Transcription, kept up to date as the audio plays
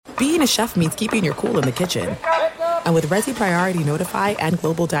being a chef means keeping your cool in the kitchen. And with Resi Priority Notify and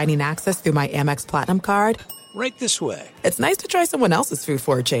Global Dining Access through my Amex Platinum card, Right this way. it's nice to try someone else's food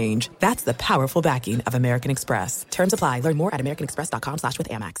for a change. That's the powerful backing of American Express. Terms apply. Learn more at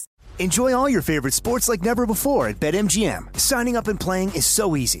americanexpress.com/withAmex. Enjoy all your favorite sports like never before at BetMGM. Signing up and playing is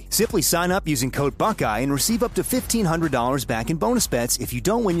so easy. Simply sign up using code Buckeye and receive up to $1,500 back in bonus bets if you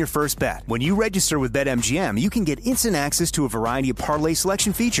don't win your first bet. When you register with BetMGM, you can get instant access to a variety of parlay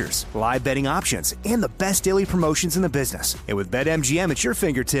selection features, live betting options, and the best daily promotions in the business. And with BetMGM at your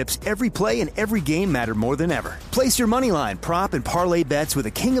fingertips, every play and every game matter more than ever. Place your moneyline, prop, and parlay bets with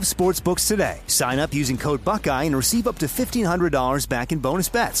the king of sportsbooks today. Sign up using code Buckeye and receive up to $1,500 back in bonus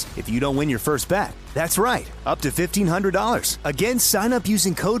bets if you don't win your first bet. That's right, up to $1,500. Again, sign up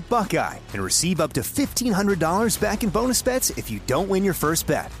using code Buckeye and receive up to $1,500 back in bonus bets if you don't win your first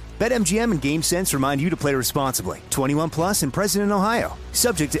bet. BetMGM and GameSense remind you to play responsibly. 21 plus and present in Ohio.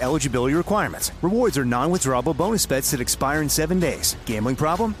 Subject to eligibility requirements. Rewards are non-withdrawable bonus bets that expire in 7 days. Gambling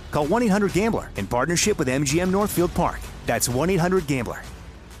problem? Call 1-800-GAMBLER in partnership with MGM Northfield Park. That's 1-800-GAMBLER.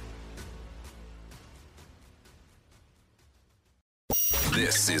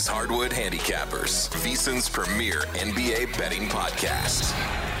 This is Hardwood Handicappers, VSiN's premier NBA betting podcast.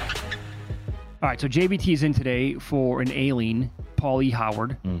 All right, so JVT is in today for an Aileen, Paul E.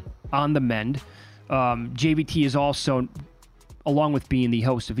 Howard, on the mend. JVT is also, along with being the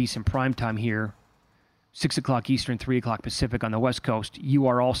host of VSiN Primetime here, 6 o'clock Eastern, 3 o'clock Pacific on the West Coast, you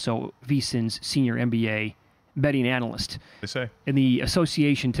are also VSiN's senior NBA betting analyst. They say. In the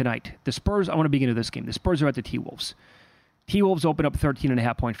association tonight, the Spurs, I want to begin with this game. The Spurs are at the T-Wolves. T-Wolves opened up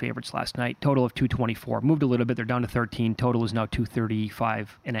 13.5-point favorites last night, total of 224. Moved a little bit, they're down to 13. Total is now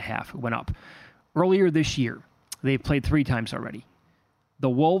 235.5. It went up. Earlier this year, they've played 3 times already. The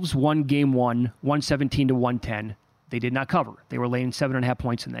Wolves won game 1, 117-110. They did not cover. They were laying 7.5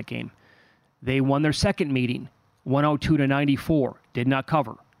 points in that game. They won their second meeting, 102-94. Did not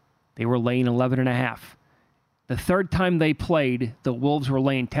cover. They were laying 11.5. The third time they played, the Wolves were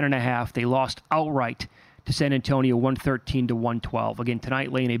laying 10.5. They lost outright to San Antonio, 113-112. Again,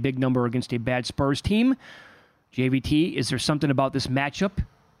 tonight laying a big number against a bad Spurs team. JVT, is there something about this matchup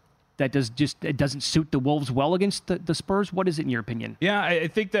that it doesn't suit the Wolves well against the Spurs? What is it in your opinion? Yeah, I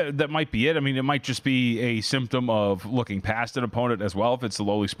think that might be it. I mean, it might just be a symptom of looking past an opponent as well. If it's the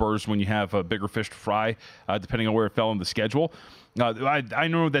lowly Spurs, when you have a bigger fish to fry, depending on where it fell in the schedule. I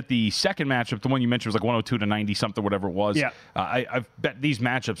know that the second matchup, the one you mentioned, was like 102-90 something, whatever it was. Yeah. I've bet these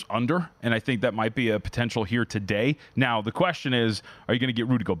matchups under, and I think that might be a potential here today. Now, the question is, are you going to get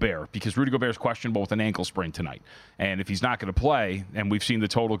Rudy Gobert? Because Rudy Gobert is questionable with an ankle sprain tonight. And if he's not going to play, and we've seen the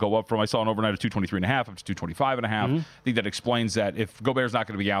total go up from, I saw an overnight of 223.5 up to 225.5. I think that explains that if Gobert's not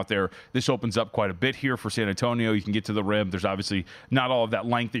going to be out there, this opens up quite a bit here for San Antonio. You can get to the rim. There's obviously not all of that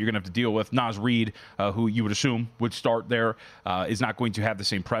length that you're going to have to deal with. Naz Reid, who you would assume would start there, is not going to have the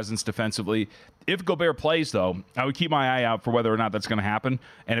same presence defensively. If Gobert plays, though, I would keep my eye out for whether or not that's going to happen.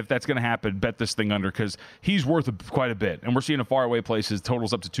 And if that's going to happen, bet this thing under, because he's worth quite a bit. And we're seeing in faraway places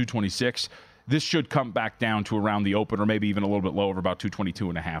totals up to 226. This should come back down to around the open, or maybe even a little bit lower, about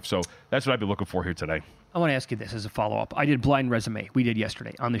 222.5. So that's what I'd be looking for here today. I want to ask you this as a follow-up. I did blind resume. We did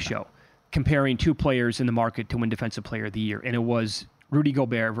yesterday on the show, comparing 2 players in the market to win Defensive Player of the Year. And it was Rudy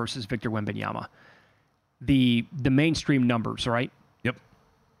Gobert versus Victor Wembanyama. The mainstream numbers, right? Yep.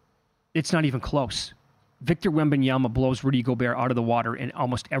 It's not even close. Victor Wembanyama blows Rudy Gobert out of the water in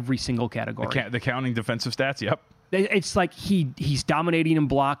almost every single category. The counting defensive stats, yep. It's like he's dominating in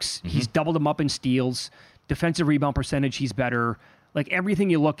blocks. Mm-hmm. He's doubled him up in steals. Defensive rebound percentage, he's better. Like everything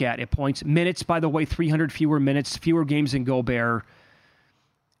you look at, it points. Minutes, by the way, 300 fewer minutes, fewer games than Gobert.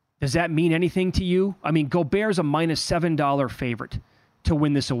 Does that mean anything to you? I mean, Gobert's a minus $7 favorite to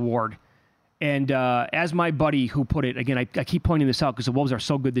win this award. And as my buddy who put it, again, I keep pointing this out because the Wolves are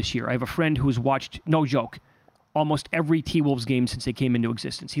so good this year. I have a friend who's watched, no joke, almost every T-Wolves game since they came into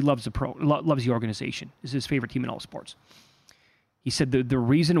existence. He loves loves the organization. This is his favorite team in all sports. He said the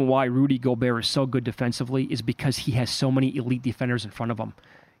reason why Rudy Gobert is so good defensively is because he has so many elite defenders in front of him.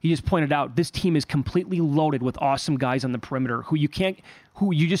 He just pointed out this team is completely loaded with awesome guys on the perimeter who you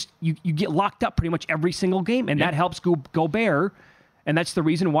get locked up pretty much every single game, and that helps Gobert. And that's the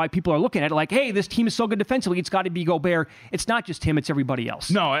reason why people are looking at it like, hey, this team is so good defensively, it's got to be Gobert. It's not just him, it's everybody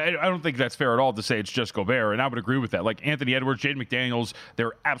else. No, I don't think that's fair at all to say it's just Gobert, and I would agree with that. Like Anthony Edwards, Jaden McDaniels,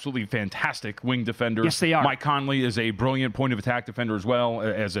 they're absolutely fantastic wing defenders. Yes, they are. Mike Conley is a brilliant point-of-attack defender as well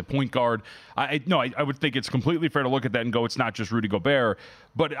as a point guard. I would think it's completely fair to look at that and go, it's not just Rudy Gobert.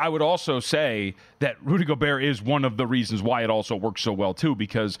 But I would also say that Rudy Gobert is one of the reasons why it also works so well, too,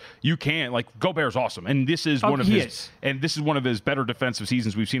 because you can't, like, Gobert's awesome, and this is one of his better defensive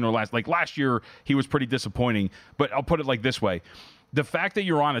seasons we've seen over last year, he was pretty disappointing. But I'll put it like this way. The fact that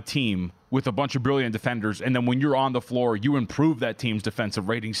you're on a team with a bunch of brilliant defenders, and then when you're on the floor, you improve that team's defensive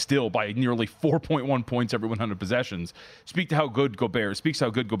rating still by nearly 4.1 points every 100 possessions, speaks to how good Gobert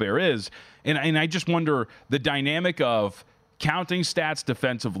is. And I just wonder the dynamic of counting stats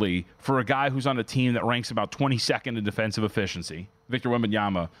defensively for a guy who's on a team that ranks about 22nd in defensive efficiency, Victor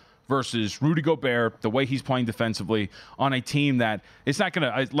Wembanyama, versus Rudy Gobert, the way he's playing defensively on a team that it's not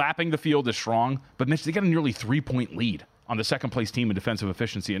going to lapping the field is strong, but Mitch, they got a nearly 3-point lead on the second-place team in defensive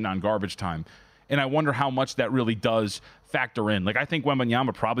efficiency at non-garbage time. And I wonder how much that really does factor in. I think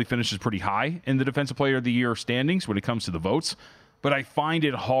Wembanyama probably finishes pretty high in the Defensive Player of the Year standings when it comes to the votes. But I find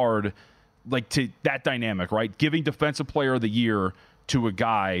it hard, to that dynamic, right? Giving Defensive Player of the Year to a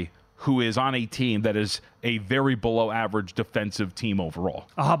guy who is on a team that is a very below-average defensive team overall.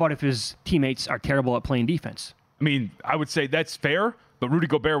 How about if his teammates are terrible at playing defense? I mean, I would say that's fair. But Rudy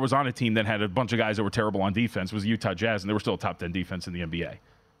Gobert was on a team that had a bunch of guys that were terrible on defense. It was the Utah Jazz, and they were still a top 10 defense in the NBA,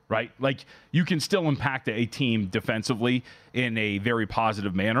 right? You can still impact a team defensively in a very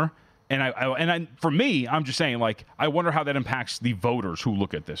positive manner. And for me, I'm just saying, I wonder how that impacts the voters who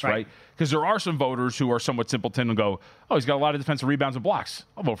look at this, right? Because there are some voters who are somewhat simpleton and go, oh, he's got a lot of defensive rebounds and blocks.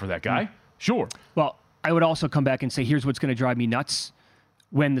 I'll vote for that guy. Sure. Well, I would also come back and say, here's what's going to drive me nuts.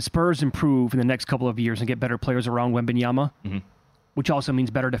 When the Spurs improve in the next couple of years and get better players around Wembanyama, which also means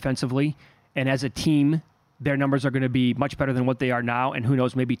better defensively. And as a team, their numbers are going to be much better than what they are now. And who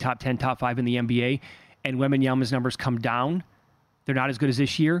knows, maybe top 10, top 5 in the NBA. And Wembanyama's numbers come down. They're not as good as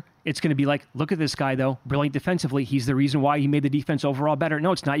this year. It's going to be like, look at this guy, though. Brilliant defensively. He's the reason why he made the defense overall better.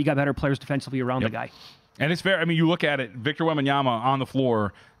 No, it's not. You got better players defensively around the guy. And it's fair. I mean, you look at it, Victor Wembanyama on the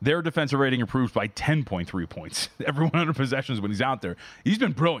floor, their defensive rating improves by 10.3 points every 100 possessions when he's out there. He's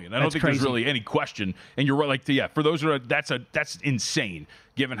been brilliant. I don't think there's really any question. And you're right, for those who are, that's insane,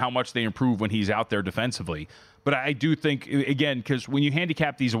 given how much they improve when he's out there defensively. But I do think, again, because when you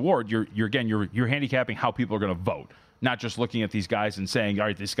handicap these awards, you're handicapping how people are going to vote, not just looking at these guys and saying, all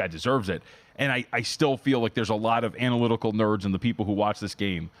right, this guy deserves it. And I still feel like there's a lot of analytical nerds and the people who watch this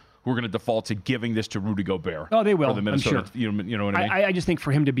game who are going to default to giving this to Rudy Gobert. Oh, they will. For the Minnesota, I'm sure. You know what I mean? I just think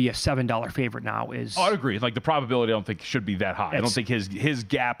for him to be a $7 favorite now is... Oh, I agree. The probability I don't think should be that high. I don't think his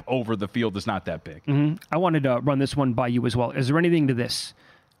gap over the field is not that big. Mm-hmm. I wanted to run this one by you as well. Is there anything to this?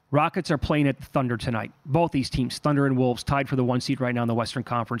 Rockets are playing at the Thunder tonight. Both these teams, Thunder and Wolves, tied for the 1 seed right now in the Western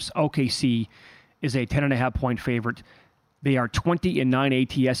Conference. OKC is a 10.5-point favorite. They are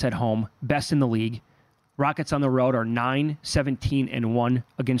 20-9 ATS at home, best in the league. Rockets on the road are 9-17-1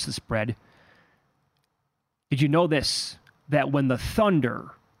 against the spread. Did you know this? That when the Thunder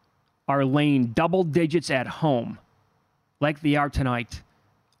are laying double digits at home, like they are tonight,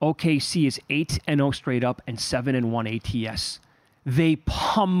 OKC is 8-0 straight up and 7-1 ATS. They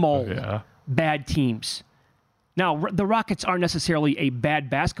pummel bad teams. Now, the Rockets aren't necessarily a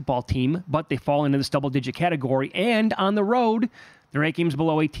bad basketball team, but they fall into this double-digit category. And on the road, they're 8 games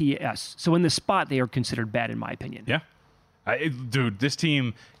below ATS. So in this spot, they are considered bad, in my opinion. Yeah. Dude, this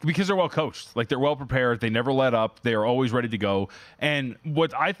team, because they're well coached, they're well prepared, they never let up, they are always ready to go. And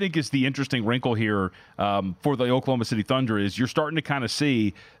what I think is the interesting wrinkle here for the Oklahoma City Thunder is you're starting to kind of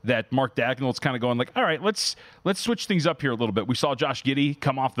see that Mark Daigneault's kind of going all right, let's switch things up here a little bit. We saw Josh Giddey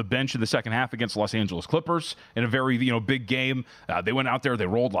come off the bench in the second half against Los Angeles Clippers in a very big game. They went out there, they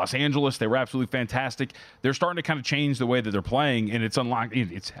rolled Los Angeles, they were absolutely fantastic. They're starting to kind of change the way that they're playing, and it's unlocked.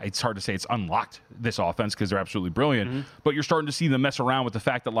 It's hard to say it's unlocked this offense because they're absolutely brilliant, but you're starting to see them mess around with the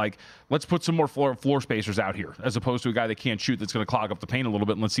fact that let's put some more floor spacers out here as opposed to a guy that can't shoot that's going to clog up the paint a little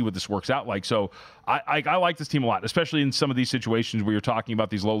bit, and let's see what this works out like. So I like this team a lot, especially in some of these situations where you're talking about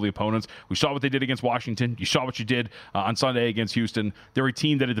these lowly opponents. We saw what they did against Washington. You saw what you did on Sunday against Houston. They're a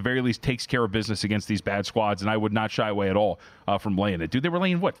team that at the very least takes care of business against these bad squads, and I would not shy away at all from laying it. Dude, they were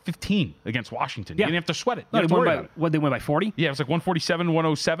laying 15 against Washington. You didn't have to sweat it. They won by 40? Yeah, it was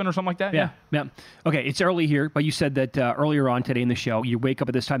 147-107 or something like that. Yeah. Okay, it's early here, but you said that earlier on today in the show, you wake up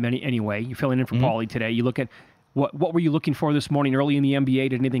at this time anyway. You're filling in for Paulie today. You look at what were you looking for this morning early in the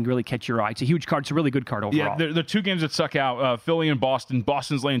NBA? Did anything really catch your eye? It's a huge card. It's a really good card overall. Yeah, the two games that suck out, Philly and Boston.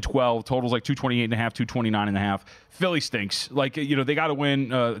 Boston's laying 12. Totals 228.5, 229.5. Philly stinks. They got to win.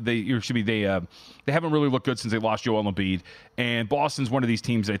 They haven't really looked good since they lost Joel Embiid. And Boston's one of these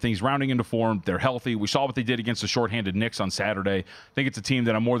teams that I think is rounding into form. They're healthy. We saw what they did against the shorthanded Knicks on Saturday. I think it's a team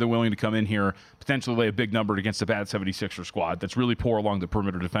that I'm more than willing to come in here, potentially lay a big number against a bad 76er squad that's really poor along the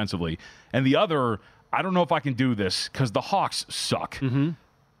perimeter defensively. And the other, I don't know if I can do this because the Hawks suck.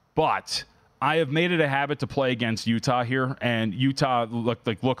 But I have made it a habit to play against Utah here, and Utah look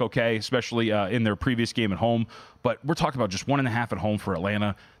okay, especially in their previous game at home. But we're talking about just 1.5 at home for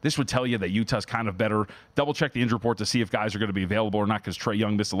Atlanta. This would tell you that Utah's kind of better. Double check the injury report to see if guys are going to be available or not, because Trae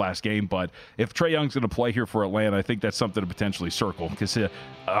Young missed the last game. But if Trae Young's going to play here for Atlanta, I think that's something to potentially circle. Because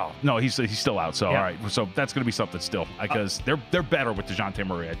no, he's still out. So all right, so that's going to be something still, because they're better with DeJounte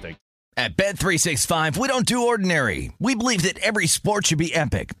Murray, I think. At Bet365, we don't do ordinary. We believe that every sport should be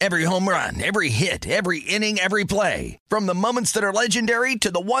epic. Every home run, every hit, every inning, every play. From the moments that are legendary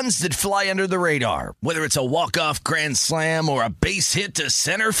to the ones that fly under the radar. Whether it's a walk-off grand slam or a base hit to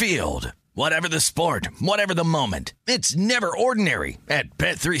center field. Whatever the sport, whatever the moment. It's never ordinary at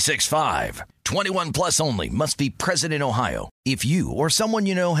Bet365. 21 plus only. Must be present in Ohio. If you or someone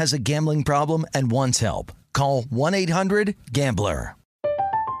you know has a gambling problem and wants help, call 1-800-GAMBLER.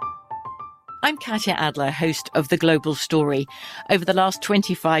 I'm Katya Adler, host of The Global Story. Over the last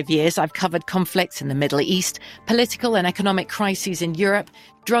 25 years, I've covered conflicts in the Middle East, political and economic crises in Europe,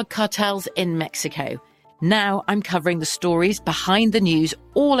 drug cartels in Mexico. Now I'm covering the stories behind the news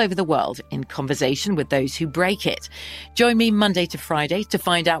all over the world in conversation with those who break it. Join me Monday to Friday to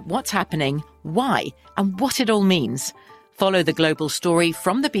find out what's happening, why, and what it all means. Follow The Global Story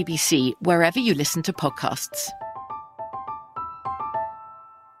from the BBC wherever you listen to podcasts.